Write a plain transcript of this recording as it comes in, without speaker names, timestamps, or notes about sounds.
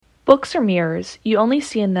Books are mirrors. You only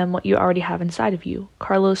see in them what you already have inside of you.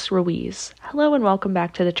 Carlos Ruiz. Hello and welcome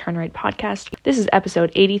back to the Turn Right podcast. This is episode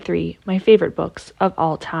 83, my favorite books of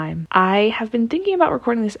all time. I have been thinking about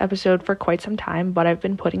recording this episode for quite some time, but I've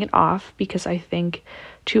been putting it off because I think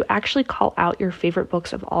to actually call out your favorite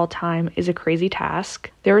books of all time is a crazy task.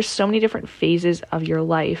 There are so many different phases of your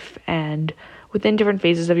life, and within different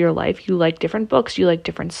phases of your life, you like different books, you like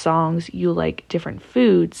different songs, you like different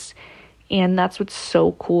foods. And that's what's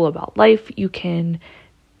so cool about life. You can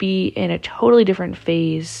be in a totally different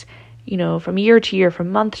phase, from year to year,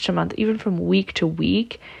 from month to month, even from week to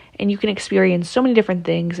week. And you can experience so many different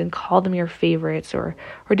things and call them your favorites or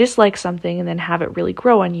dislike something and then have it really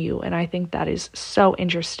grow on you. And I think that is so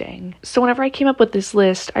interesting. So whenever I came up with this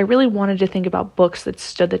list, I really wanted to think about books that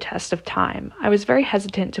stood the test of time. I was very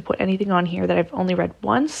hesitant to put anything on here that I've only read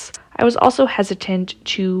once. I was also hesitant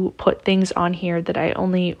to put things on here that I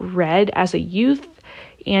only read as a youth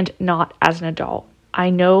and not as an adult. I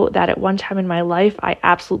know that at one time in my life, I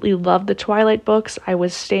absolutely loved the Twilight books. I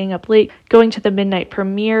was staying up late, going to the midnight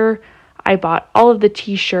premiere. I bought all of the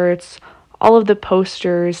t-shirts, all of the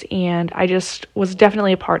posters, and I just was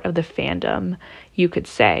definitely a part of the fandom, you could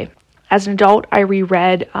say. As an adult, I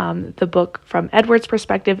reread the book from Edward's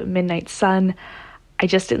perspective, Midnight Sun. I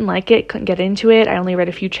just didn't like it, couldn't get into it. I only read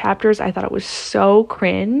a few chapters. I thought it was so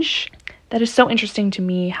cringe. That is so interesting to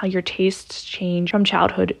me, how your tastes change from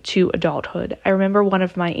childhood to adulthood. I remember one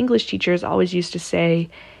of my English teachers always used to say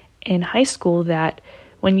in high school that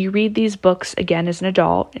when you read these books again as an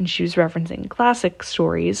adult, and she was referencing classic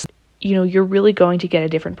stories, you're really going to get a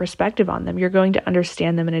different perspective on them. You're going to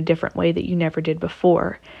understand them in a different way that you never did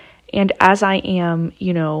before. And as I am,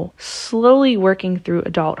 slowly working through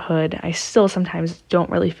adulthood, I still sometimes don't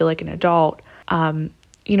really feel like an adult.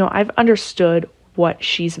 I've understood what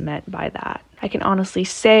she's meant by that. I can honestly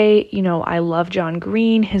say, I love John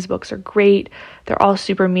Green. His books are great. They're all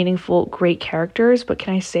super meaningful, great characters. But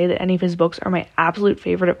can I say that any of his books are my absolute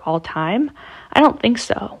favorite of all time? I don't think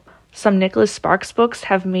so. Some Nicholas Sparks books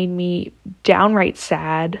have made me downright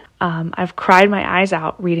sad. I've cried my eyes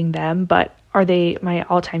out reading them, but are they my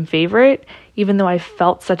all-time favorite? Even though I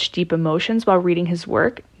felt such deep emotions while reading his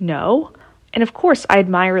work? No. And of course, I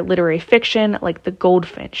admire literary fiction like The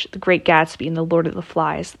Goldfinch, The Great Gatsby, and The Lord of the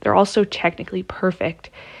Flies. They're all so technically perfect,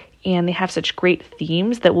 and they have such great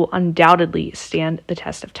themes that will undoubtedly stand the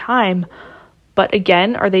test of time. But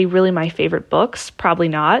again, are they really my favorite books? Probably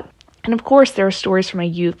not. And of course, there are stories from my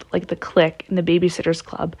youth like The Clique and The Babysitter's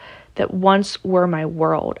Club that once were my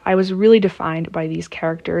world. I was really defined by these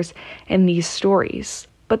characters and these stories.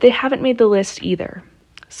 But they haven't made the list either.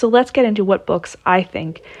 So let's get into what books I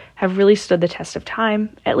think have really stood the test of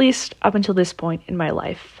time, at least up until this point in my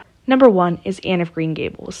life. Number 1 is Anne of Green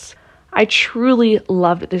Gables. I truly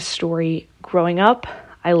loved this story growing up.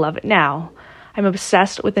 I love it now. I'm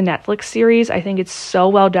obsessed with the Netflix series. I think it's so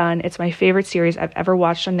well done. It's my favorite series I've ever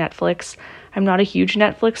watched on Netflix. I'm not a huge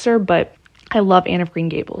Netflixer, but I love Anne of Green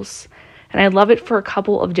Gables. And I love it for a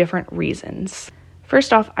couple of different reasons.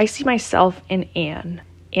 First off, I see myself in Anne.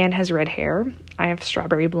 Anne has red hair. I have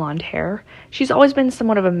strawberry blonde hair. She's always been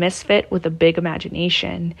somewhat of a misfit with a big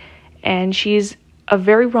imagination, and she's a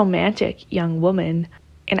very romantic young woman,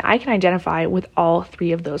 and I can identify with all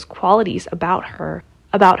three of those qualities about her.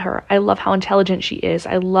 I love how intelligent she is.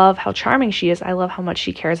 I love how charming she is. I love how much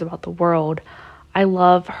she cares about the world. I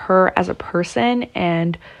love her as a person,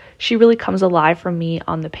 and she really comes alive for me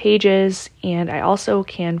on the pages, and I also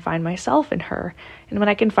can find myself in her. And when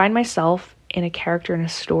I can find myself in a character in a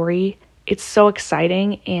story, it's so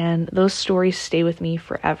exciting, and those stories stay with me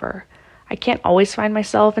forever. I can't always find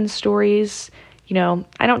myself in stories.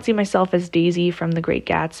 I don't see myself as Daisy from The Great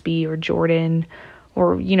Gatsby or Jordan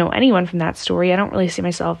or, anyone from that story. I don't really see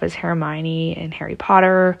myself as Hermione in Harry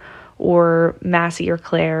Potter or Massey or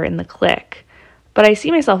Claire in The Clique. But I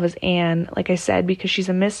see myself as Anne, like I said, because she's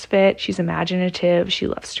a misfit, she's imaginative, she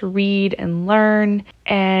loves to read and learn,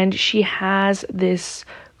 and she has this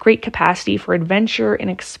great capacity for adventure and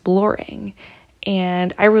exploring.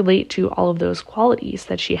 And I relate to all of those qualities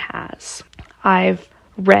that she has. I've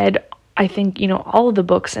read, I think, all of the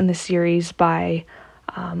books in the series by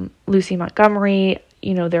Lucy Montgomery.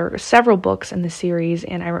 There are several books in the series,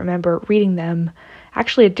 and I remember reading them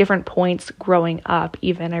actually at different points growing up.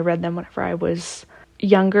 Even I read them whenever I was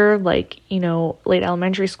younger, like, late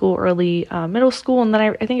elementary school, early middle school, and then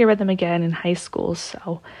I think I read them again in high school.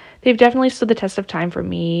 So they've definitely stood the test of time for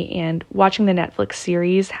me, and watching the Netflix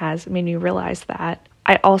series has made me realize that.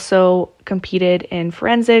 I also competed in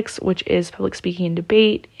forensics, which is public speaking and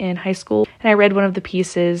debate, in high school, and I read one of the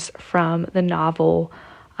pieces from the novel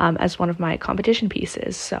as one of my competition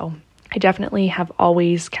pieces. So I definitely have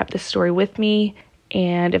always kept this story with me,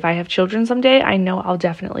 and if I have children someday, I know I'll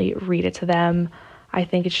definitely read it to them. I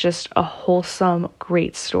think it's just a wholesome,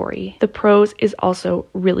 great story. The prose is also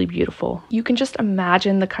really beautiful. You can just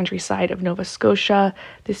imagine the countryside of Nova Scotia,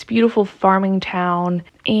 this beautiful farming town,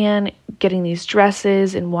 and getting these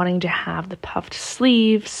dresses and wanting to have the puffed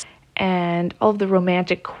sleeves and all of the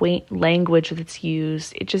romantic, quaint language that's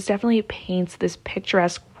used. It just definitely paints this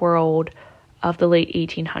picturesque world of the late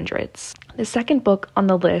 1800s. The second book on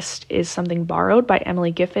the list is Something Borrowed by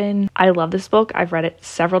Emily Giffin. I love this book. I've read it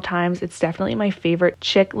several times. It's definitely my favorite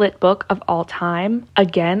chick lit book of all time.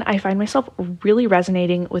 Again, I find myself really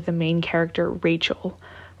resonating with the main character, Rachel.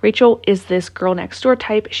 Rachel is this girl next door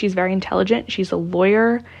type. She's very intelligent. She's a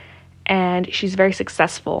lawyer and she's very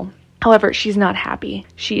successful. However, she's not happy.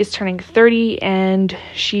 She is turning 30 and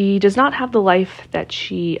she does not have the life that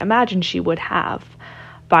she imagined she would have.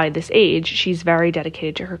 By this age, she's very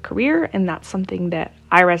dedicated to her career, and that's something that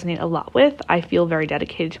I resonate a lot with. I feel very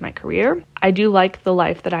dedicated to my career. I do like the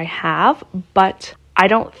life that I have, but I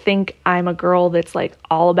don't think I'm a girl that's like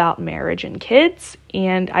all about marriage and kids,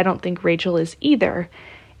 and I don't think Rachel is either.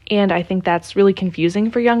 And I think that's really confusing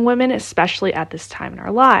for young women, especially at this time in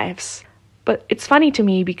our lives. But it's funny to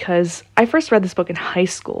me because I first read this book in high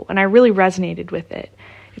school, and I really resonated with it.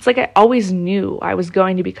 It's like I always knew I was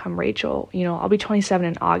going to become Rachel. You know, I'll be 27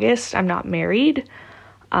 in August. I'm not married.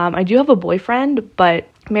 I do have a boyfriend, but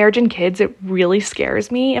marriage and kids, it really scares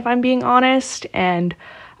me if I'm being honest. And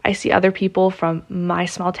I see other people from my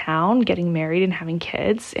small town getting married and having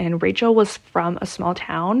kids. And Rachel was from a small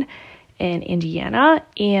town in Indiana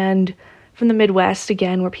and from the Midwest,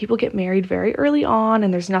 again, where people get married very early on.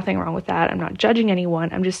 And there's nothing wrong with that. I'm not judging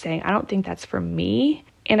anyone. I'm just saying I don't think that's for me.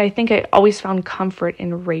 And I think I always found comfort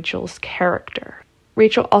in Rachel's character.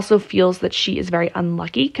 Rachel also feels that she is very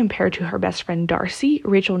unlucky compared to her best friend Darcy.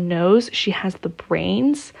 Rachel knows she has the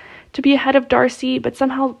brains to be ahead of Darcy, but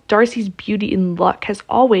somehow Darcy's beauty and luck has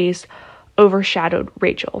always overshadowed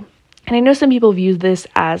Rachel. And I know some people view this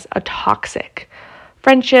as a toxic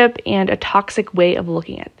friendship and a toxic way of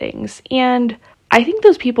looking at things. And I think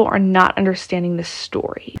those people are not understanding the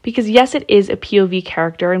story because yes, it is a POV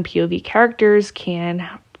character and POV characters can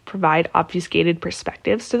provide obfuscated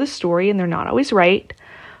perspectives to the story and they're not always right,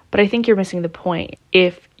 but I think you're missing the point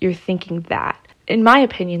if you're thinking that. In my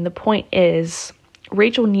opinion, the point is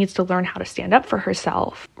Rachel needs to learn how to stand up for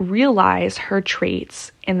herself, realize her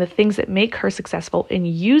traits and the things that make her successful and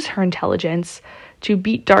use her intelligence to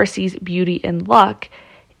beat Darcy's beauty and luck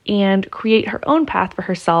and create her own path for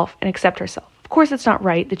herself and accept herself. Of course, it's not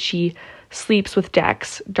right that she sleeps with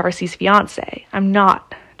Dex, Darcy's fiance. I'm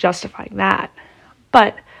not justifying that.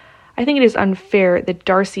 But I think it is unfair that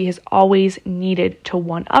Darcy has always needed to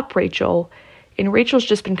one-up Rachel, and Rachel's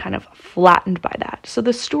just been kind of flattened by that. So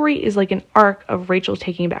the story is like an arc of Rachel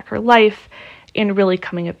taking back her life and really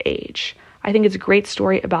coming of age. I think it's a great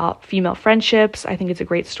story about female friendships. I think it's a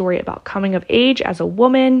great story about coming of age as a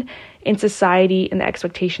woman in society and the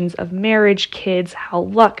expectations of marriage, kids, how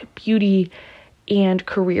luck, beauty, and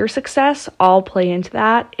career success all play into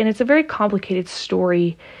that. And it's a very complicated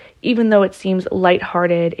story, even though it seems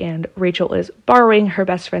lighthearted and Rachel is borrowing her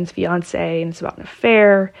best friend's fiance and it's about an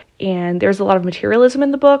affair. And there's a lot of materialism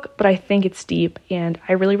in the book, but I think it's deep and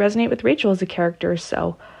I really resonate with Rachel as a character.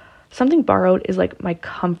 So Something Borrowed is like my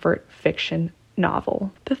comfort fiction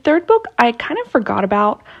novel. The third book I kind of forgot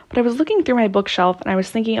about, but I was looking through my bookshelf and I was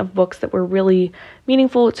thinking of books that were really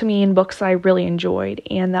meaningful to me and books that I really enjoyed.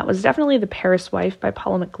 And that was definitely The Paris Wife by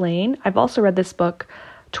Paula McLain. I've also read this book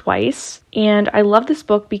twice, and I love this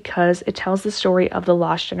book because it tells the story of the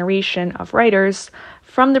lost generation of writers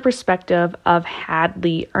from the perspective of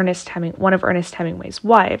Hadley, one of Ernest Hemingway's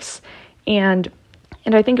wives. And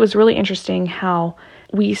I think it was really interesting how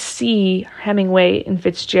we see Hemingway and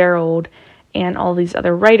Fitzgerald and all these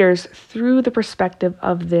other writers through the perspective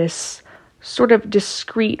of this sort of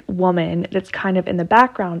discreet woman that's kind of in the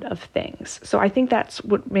background of things. So I think that's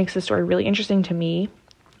what makes the story really interesting to me.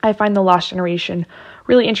 I find The Lost Generation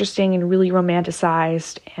really interesting and really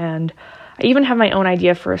romanticized, and I even have my own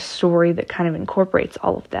idea for a story that kind of incorporates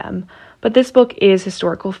all of them. But this book is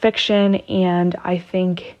historical fiction, and I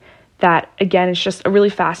think that, again, it's just a really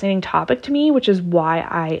fascinating topic to me, which is why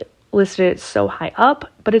I listed it so high up,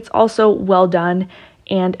 but it's also well done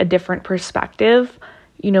and a different perspective.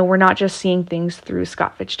 You know, we're not just seeing things through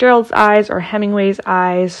Scott Fitzgerald's eyes or Hemingway's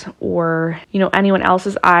eyes or, anyone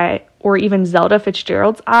else's eye or even Zelda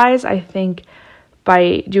Fitzgerald's eyes. I think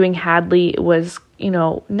by doing Hadley, it was,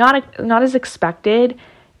 not as expected.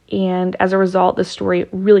 And as a result, the story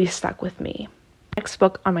really stuck with me. Next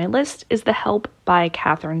book on my list is The Help by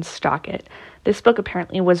Kathryn Stockett. This book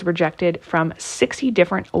apparently was rejected from 60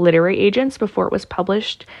 different literary agents before it was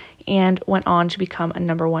published and went on to become a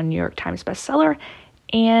 #1 New York Times bestseller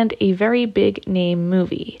and a very big name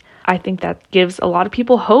movie. I think that gives a lot of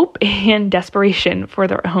people hope and desperation for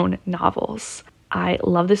their own novels. I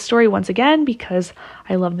love this story once again because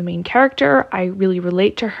I love the main character. I really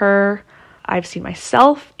relate to her. I've seen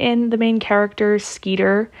myself in the main character,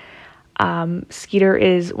 Skeeter. Skeeter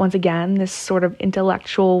is, once again, this sort of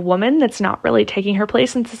intellectual woman that's not really taking her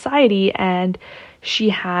place in society, and she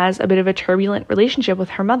has a bit of a turbulent relationship with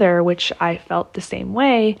her mother, which I felt the same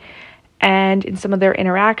way. And in some of their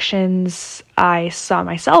interactions, I saw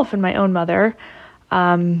myself and my own mother,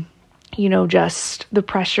 just the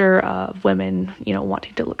pressure of women,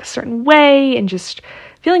 wanting to look a certain way and just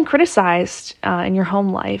feeling criticized in your home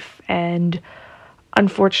life. And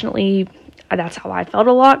unfortunately, that's how I felt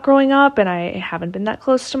a lot growing up, and I haven't been that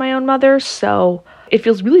close to my own mother, so it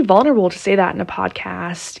feels really vulnerable to say that in a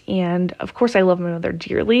podcast. And of course, I love my mother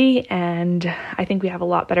dearly, and I think we have a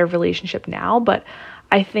lot better relationship now, but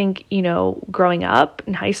I think, growing up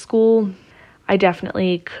in high school, I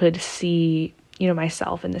definitely could see,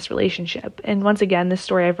 myself in this relationship. And once again, this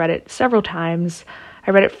story, I've read it several times.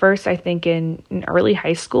 I read it first, I think, in early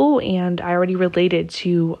high school, and I already related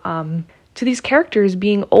to these characters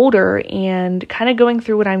being older and kind of going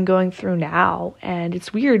through what I'm going through now. And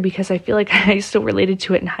it's weird because I feel like I still related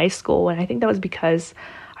to it in high school, and I think that was because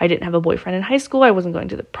I didn't have a boyfriend in high school. I wasn't going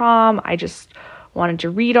to the prom. I just wanted to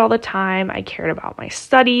read all the time. I cared about my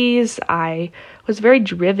studies. I was very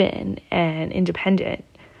driven and independent.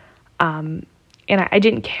 And I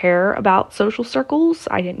didn't care about social circles.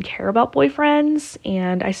 I didn't care about boyfriends.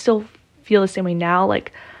 And I still feel the same way now.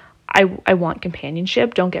 Like, I want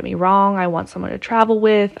companionship. Don't get me wrong. I want someone to travel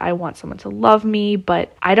with. I want someone to love me.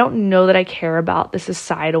 But I don't know that I care about the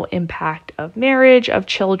societal impact of marriage, of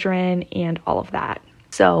children, and all of that.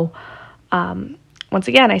 So, once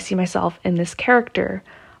again, I see myself in this character.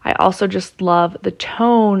 I also just love the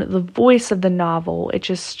tone, the voice of the novel.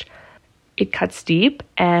 It cuts deep,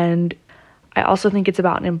 and I also think it's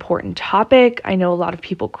about an important topic. I know a lot of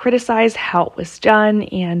people criticize how it was done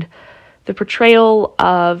and the portrayal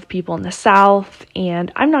of people in the South,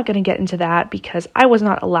 and I'm not going to get into that because I was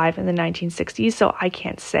not alive in the 1960s, so I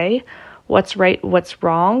can't say what's right, what's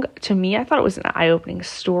wrong. To me, I thought it was an eye-opening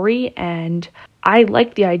story, and I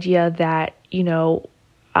liked the idea that,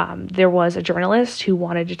 there was a journalist who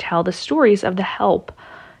wanted to tell the stories of the help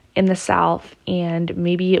in the South, and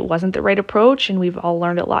maybe it wasn't the right approach, and we've all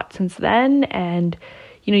learned a lot since then, and,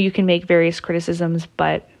 you can make various criticisms,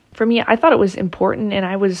 but for me, I thought it was important, and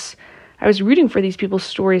I was rooting for these people's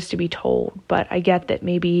stories to be told, but I get that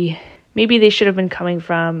maybe they should have been coming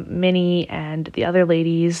from Minnie and the other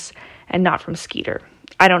ladies and not from Skeeter.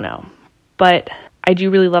 I don't know, but I do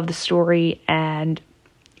really love the story, and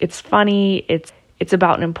it's funny, it's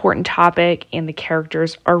about an important topic, and the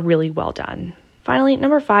characters are really well done. Finally,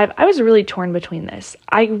 number 5, I was really torn between this.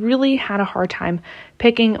 I really had a hard time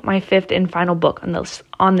picking my 5th and final book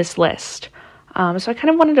on this list. So I kind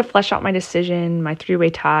of wanted to flesh out my decision, my 3-way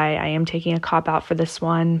tie. I am taking a cop-out for this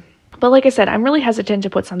one. But like I said, I'm really hesitant to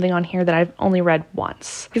put something on here that I've only read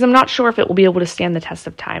once, because I'm not sure if it will be able to stand the test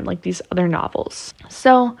of time like these other novels.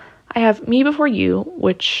 So I have Me Before You,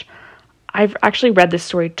 which I've actually read this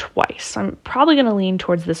story twice. I'm probably going to lean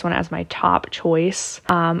towards this one as my top choice.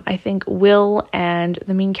 I think Will and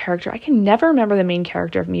the main character, I can never remember the main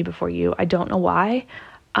character of Me Before You. I don't know why.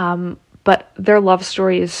 But their love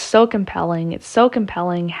story is so compelling. It's so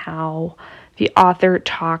compelling how the author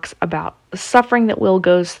talks about the suffering that Will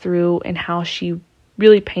goes through and how she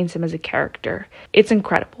really paints him as a character. It's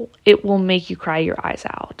incredible. It will make you cry your eyes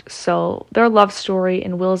out. So their love story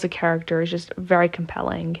and Will as a character is just very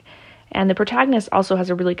compelling. And the protagonist also has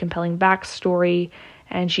a really compelling backstory,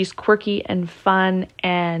 and she's quirky and fun,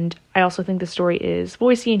 and I also think the story is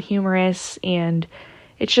voicey and humorous, and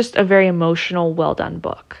it's just a very emotional, well-done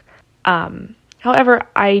book. However,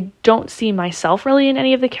 I don't see myself really in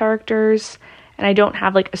any of the characters, and I don't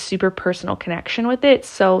have like a super personal connection with it,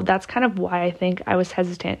 so that's kind of why I think I was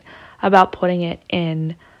hesitant about putting it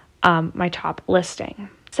in my top listing.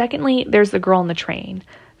 Secondly, there's The Girl on the Train,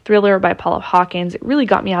 thriller by Paula Hawkins. It really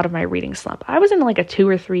got me out of my reading slump. I was in like a 2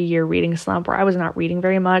 or 3 year reading slump where I was not reading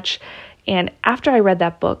very much, and after I read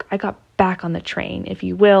that book, I got back on the train, if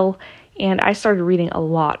you will, and I started reading a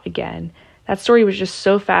lot again. That story was just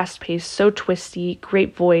so fast-paced, so twisty,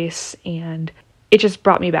 great voice, and it just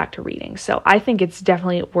brought me back to reading. So I think it's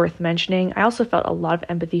definitely worth mentioning. I also felt a lot of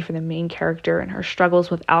empathy for the main character and her struggles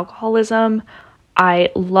with alcoholism. I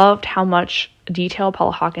loved how much detail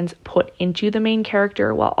Paula Hawkins put into the main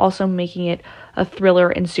character while also making it a thriller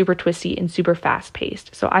and super twisty and super fast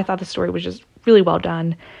paced. So I thought the story was just really well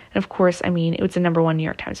done. And of course, I mean, it was a #1 New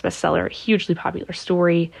York Times bestseller, hugely popular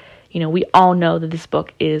story. We all know that this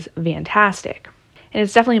book is fantastic. And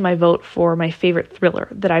it's definitely my vote for my favorite thriller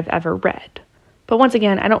that I've ever read. But once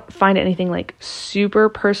again, I don't find anything like super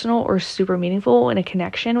personal or super meaningful in a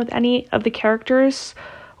connection with any of the characters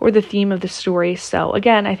or the theme of the story. So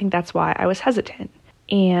again, I think that's why I was hesitant.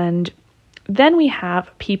 And then we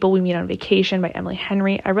have People We Meet on Vacation by Emily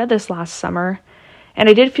Henry. I read this last summer, and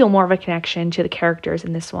I did feel more of a connection to the characters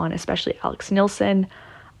in this one, especially Alex Nilsson.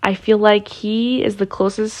 I feel like he is the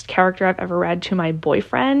closest character I've ever read to my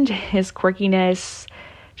boyfriend. His quirkiness,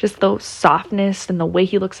 just the softness and the way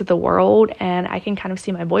he looks at the world, and I can kind of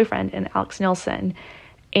see my boyfriend in Alex Nilsson.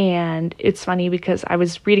 And it's funny because I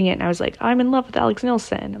was reading it and I was like, I'm in love with Alex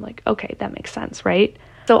Nilsson. I'm like, okay, that makes sense, right?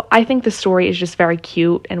 So I think the story is just very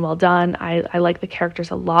cute and well done. I like the characters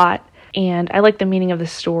a lot, and I like the meaning of the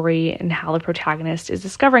story and how the protagonist is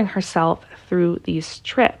discovering herself through these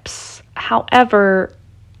trips. However,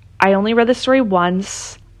 I only read the story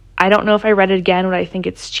once. I don't know if I read it again would I think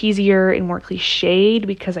it's cheesier and more cliched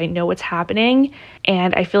because I know what's happening.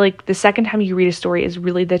 And I feel like the second time you read a story is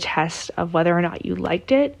really the test of whether or not you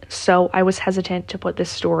liked it. So I was hesitant to put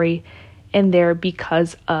this story in there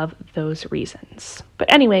because of those reasons.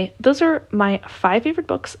 But anyway, those are my 5 favorite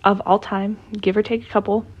books of all time, give or take a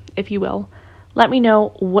couple, if you will. Let me know,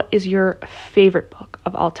 what is your favorite book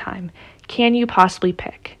of all time? Can you possibly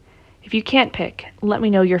pick? If you can't pick, let me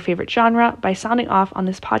know your favorite genre by sounding off on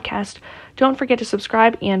this podcast. Don't forget to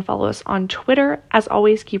subscribe and follow us on Twitter. As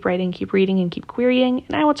always, keep writing, keep reading, and keep querying,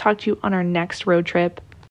 and I will talk to you on our next road trip.